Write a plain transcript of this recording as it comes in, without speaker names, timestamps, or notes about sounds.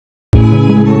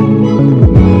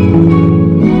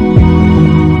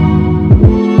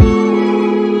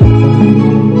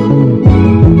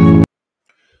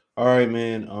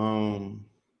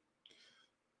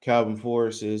Calvin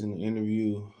Ford says in the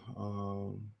interview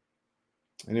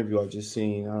I just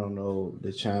seen, I don't know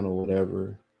the channel,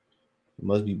 whatever. It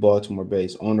must be Baltimore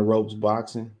based. On the Ropes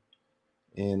Boxing.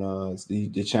 And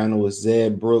the channel is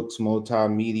Zed Brooks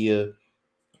Multimedia.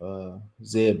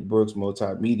 Zed Brooks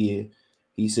Multimedia.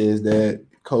 He says that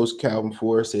Coach Calvin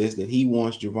Ford says that he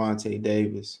wants Gervonta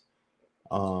Davis.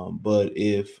 But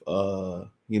if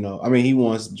he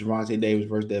wants Gervonta Davis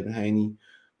versus Devin Haney.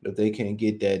 But if they can't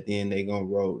get that, then they gonna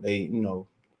roll.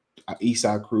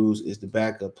 Eastside Cruz is the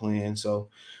backup plan. So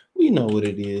we know what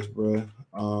it is, bro.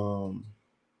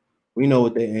 We know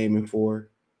what they're aiming for.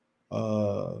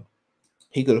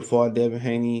 He could have fought Devin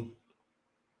Haney,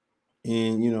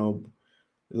 and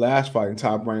last fight in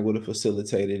Top Rank would have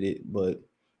facilitated it, but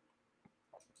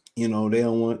they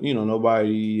don't want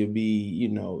nobody to be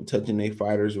touching their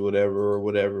fighters or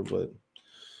whatever. But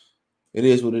it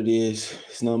is what it is.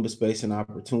 It's number space and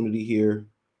opportunity here.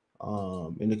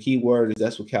 And the key word is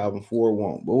that's what Calvin Ford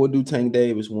want. But what do Tank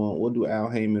Davis want? What do Al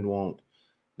Heyman want?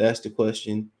 That's the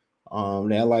question.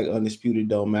 They act like undisputed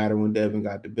don't matter when Devin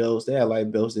got the belts. They act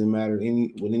like belts didn't matter.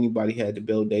 When anybody had the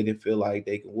belt, they didn't feel like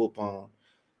they could whoop on.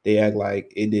 They act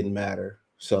like it didn't matter.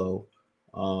 So,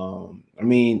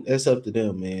 that's up to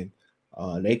them, man.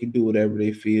 They can do whatever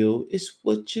they feel. It's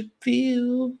what you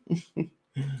feel.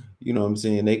 You know what I'm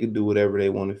saying? They can do whatever they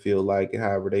want to feel like and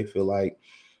however they feel like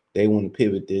they want to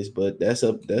pivot this, but that's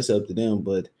up to them.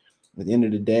 But at the end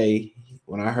of the day,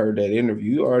 when I heard that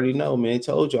interview, you already know, man.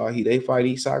 Told y'all they fight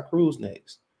Eastside Cruz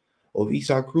next. Or if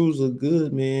Eastside Cruz look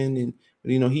good, man, and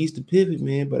he's the pivot,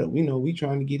 man. But we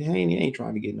trying to get Haney. Ain't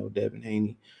trying to get no Devin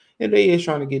Haney. If they is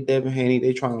trying to get Devin Haney,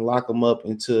 they trying to lock him up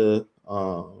into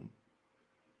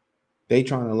they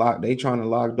trying to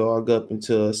lock dog up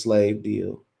into a slave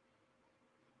deal.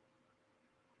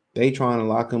 They trying to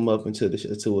lock him up into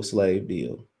a slave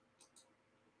deal.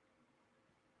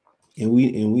 And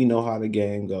we know how the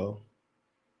game go.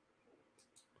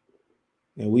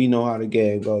 And we know how the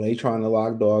game go. They trying to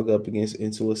lock dog up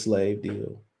into a slave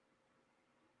deal.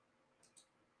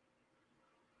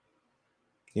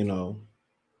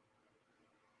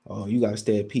 Oh, you gotta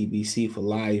stay at PBC for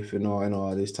life and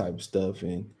all this type of stuff.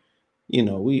 And we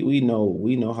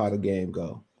know how the game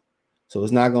go. So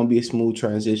it's not gonna be a smooth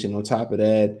transition. On top of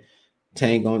that,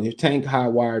 if Tank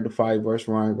hot wired the fight versus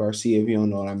Ryan Garcia, if you don't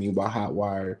know what I mean by hot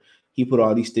wired, he put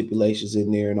all these stipulations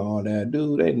in there and all that.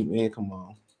 Dude, man, come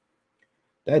on.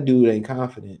 That dude ain't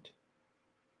confident.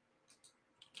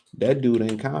 That dude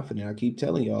ain't confident. I keep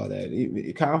telling y'all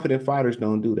that. Confident fighters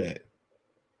don't do that.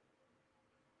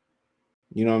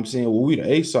 You know what I'm saying? Well, we the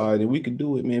A side and we could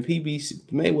do it, man. PBC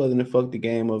Mayweather done fucked the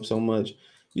game up so much.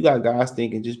 You got guys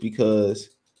thinking just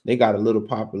because they got a little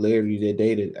popularity that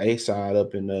they the A side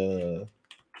up in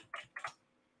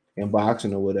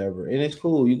boxing or whatever. And it's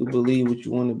cool. You can believe what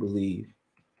you want to believe.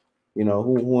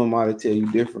 Who am I to tell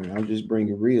you different? I'm just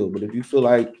bringing real. But if you feel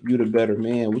like you're the better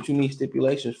man, what you need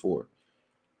stipulations for?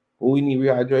 What we need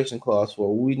rehydration clause for?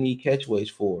 What we need catch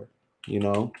weights for? We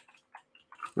don't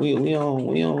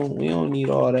need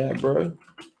all that, bro.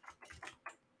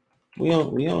 We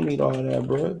don't need all that,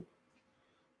 bro.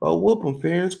 Oh, whoop them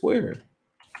fair and square.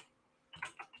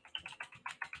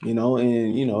 Devin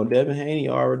Haney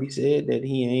already said that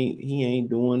he ain't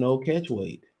doing no catch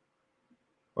weight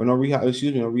or no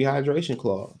rehydration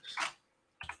clause.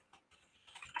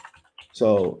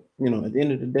 So, at the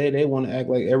end of the day, they want to act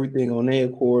like everything on their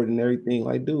accord and everything.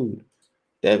 Like, dude,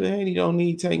 Devin Haney don't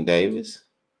need Tank Davis.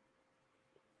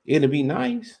 It'd be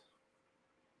nice.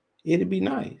 It'd be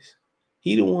nice.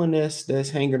 He the one that's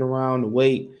hanging around to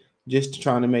wait just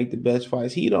trying to make the best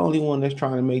fights. He the only one that's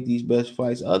trying to make these best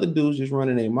fights. Other dudes just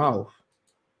running their mouth.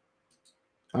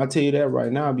 I'll tell you that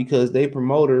right now because they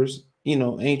promoters,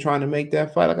 ain't trying to make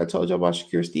that fight. Like I told you about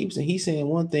Shakur Stevenson. He's saying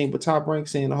one thing, but Top Rank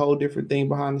saying a whole different thing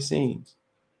behind the scenes.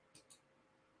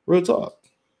 Real talk.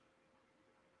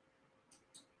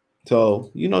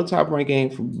 So, Top Rank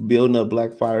ain't for building up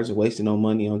black fighters and wasting no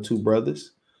money on two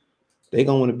brothers. They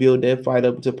gonna want to build that fight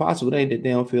up to possible. It ain't that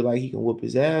they don't feel like he can whoop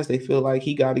his ass. They feel like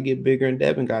he got to get bigger and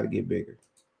Devin got to get bigger.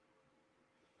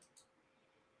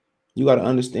 You got to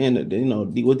understand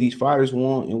that what these fighters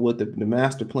want and what the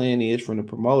master plan is from the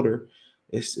promoter.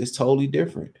 It's totally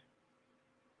different.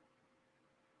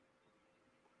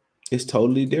 It's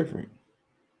totally different.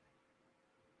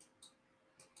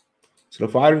 So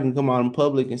the fighter can come out in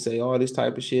public and say all this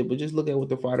type of shit, but just look at what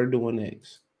the fighter doing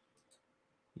next.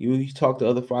 You talk to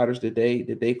other fighters that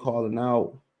they calling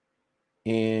out,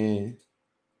 and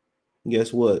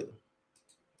guess what?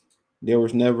 There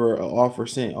was never an offer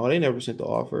sent. Oh, they never sent the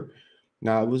offer.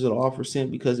 Now, was it an offer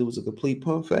sent because it was a complete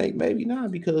pump fake? Maybe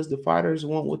not, because the fighters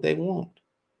want what they want.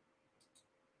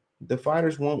 The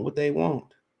fighters want what they want,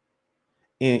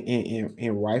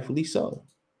 and rightfully so.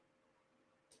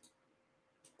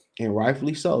 And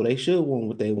rightfully so. They should want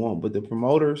what they want, but the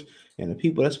promoters and the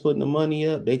people that's putting the money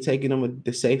up, they taking them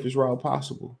the safest route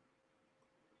possible,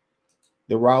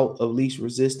 the route of least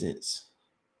resistance.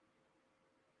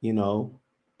 You know,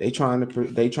 they trying to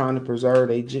preserve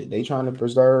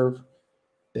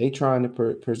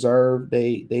preserve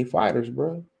they fighters,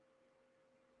 bro.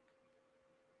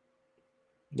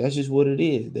 That's just what it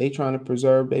is. They trying to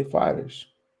preserve their fighters.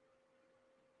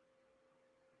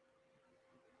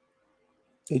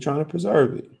 They trying to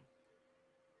preserve it.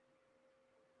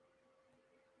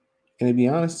 And to be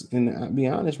honest,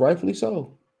 rightfully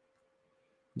so.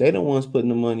 They the ones putting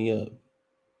the money up.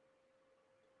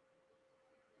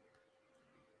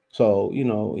 So,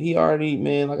 he already,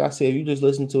 man, like I said, if you just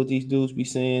listen to what these dudes be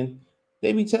saying,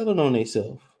 they be telling on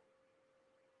themselves.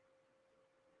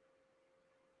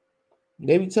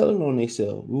 They be telling on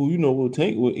themselves. Well, we'll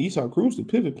tank with Esau Cruz, the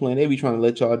pivot plan. They be trying to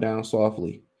let y'all down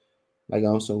softly. Like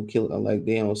on some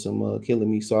they on some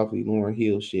killing me softly, Lauren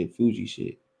Hill shit, Fuji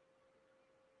shit.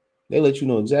 He let you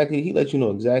know exactly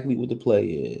what the play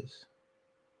is.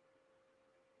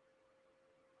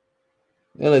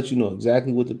 They let you know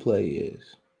exactly what the play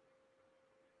is.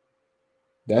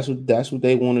 That's what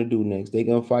they want to do next. They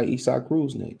gonna fight Esau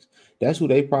Cruz next. That's who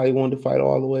they probably wanted to fight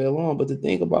all the way along. But the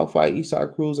thing about fight Esau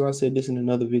Cruz, and I said this in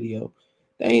another video,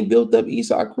 they ain't built up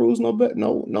Esau Cruz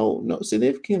no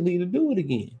significantly to do it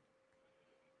again.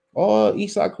 All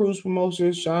Esau Cruz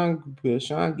promoters, Sean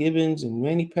Gibbons and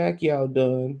Manny Pacquiao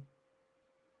done.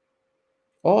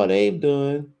 All they've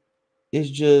done is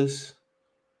just,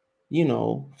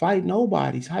 fight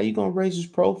nobodies. How you gonna raise his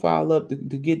profile up to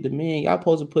get the man? Y'all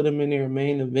supposed to put him in their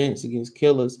main events against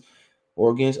killers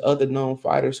or against other known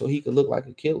fighters so he could look like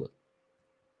a killer.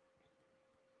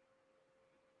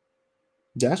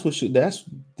 That what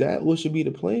should be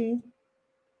the plan.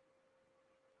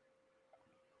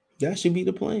 That should be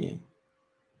the plan.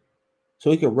 So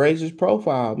he could raise his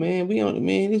profile. Man,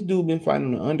 this dude been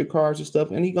fighting on the undercards and stuff,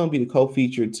 and he's gonna be the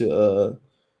co-feature to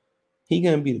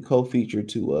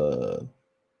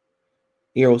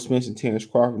Errol Spence and Terrence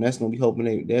Crawford. And that's gonna be hoping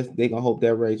they gonna hope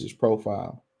that raises his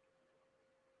profile.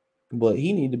 But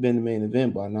he need to be in the main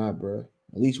event by now, bro.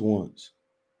 At least once.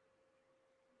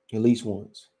 But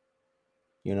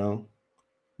you know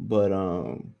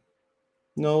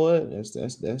what?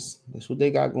 That's what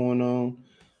they got going on.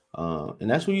 And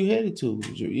that's where you headed to.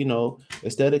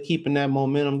 Instead of keeping that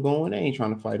momentum going, they ain't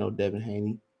trying to fight no Devin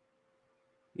Haney.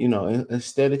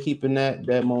 Instead of keeping that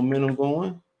momentum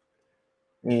going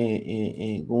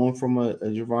and going from a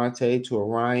Gervonta to a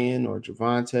Ryan, or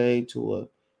Gervonta to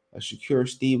a Shakur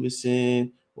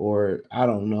Stevenson, or I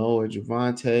don't know, or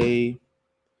Gervonta,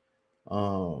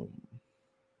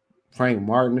 Frank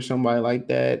Martin or somebody like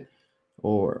that,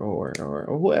 or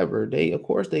whoever, they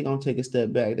gonna take a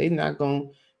step back. They not gonna.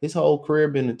 His whole career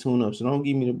been a tune-up, so don't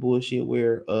give me the bullshit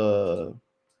where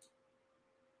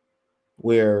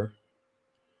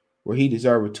he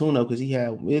deserved a tune-up because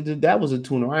that was a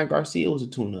tune-up. Ryan Garcia was a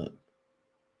tune-up.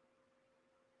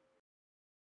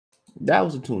 That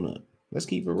was a tune-up. Let's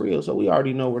keep it real. So we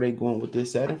already know where they going with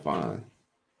this at, and fine.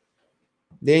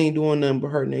 They ain't doing nothing but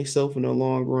hurting themselves in the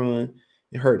long run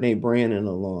and hurting their brand in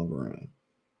the long run.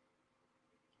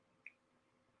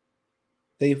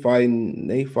 They fighting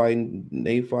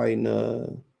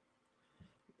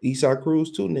Esau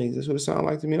Cruz too, niggas. That's what it sounds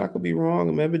like to me. And I could be wrong.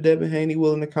 Remember Devin Haney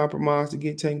willing to compromise to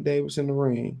get Tank Davis in the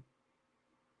ring.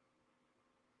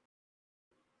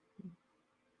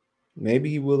 Maybe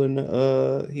he willing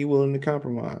to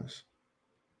compromise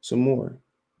some more.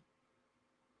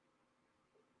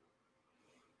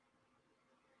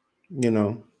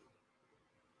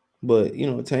 But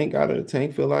Tank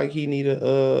feel like he need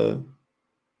a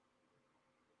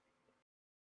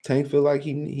Tank feel like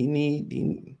he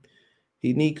need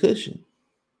cushion.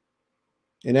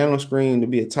 And that don't scream to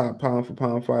be a top pound for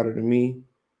pound fighter to me.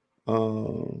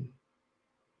 That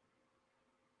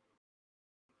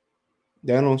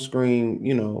don't scream,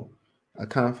 a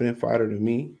confident fighter to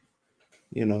me.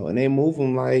 And they move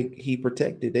him like he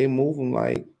protected. They move him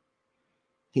like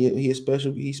he's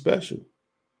special. He's special.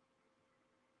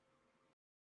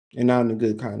 And not in a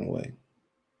good kind of way.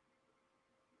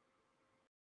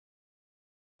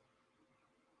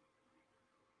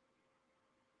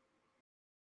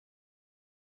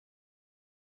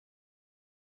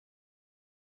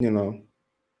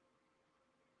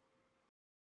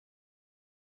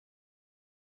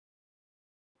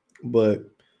 But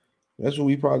that's what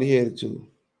we probably headed to.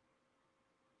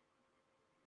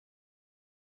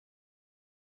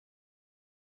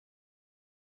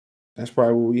 That's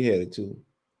probably what we headed to.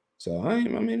 So I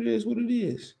mean, it is what it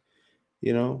is,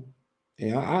 you know.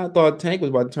 And I thought Tank was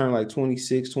about to turn like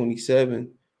 26,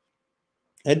 27.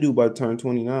 That dude about to turn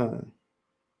 29.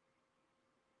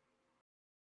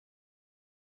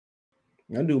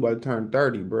 That dude about to turn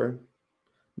 30, bro.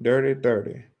 Dirty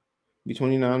 30. Be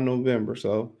 29 in November.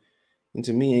 So, and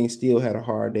to me, ain't still had a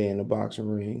hard day in the boxing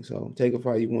ring. So take it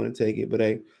how you want to take it. But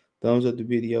hey, thumbs up the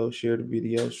video, share the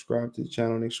video, subscribe to the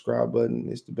channel, the subscribe button.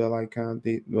 It's the bell icon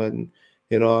button.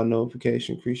 Hit all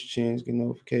notifications, increase your chance, get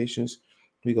notifications.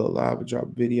 We go live and drop a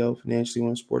video. Financially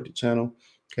want to support the channel.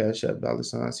 Cash App, $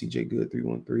 CJ Good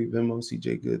 313, Venmo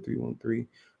CJ Good 313.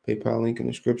 PayPal link in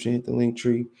the description. Hit the link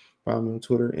tree. Follow me on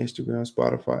Twitter, Instagram,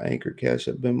 Spotify, Anchor, Cash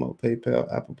App, Venmo,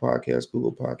 PayPal, Apple Podcasts,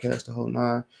 Google Podcasts, the whole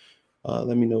nine.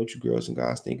 Let me know what you girls and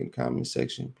guys think in the comment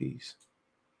section. Peace.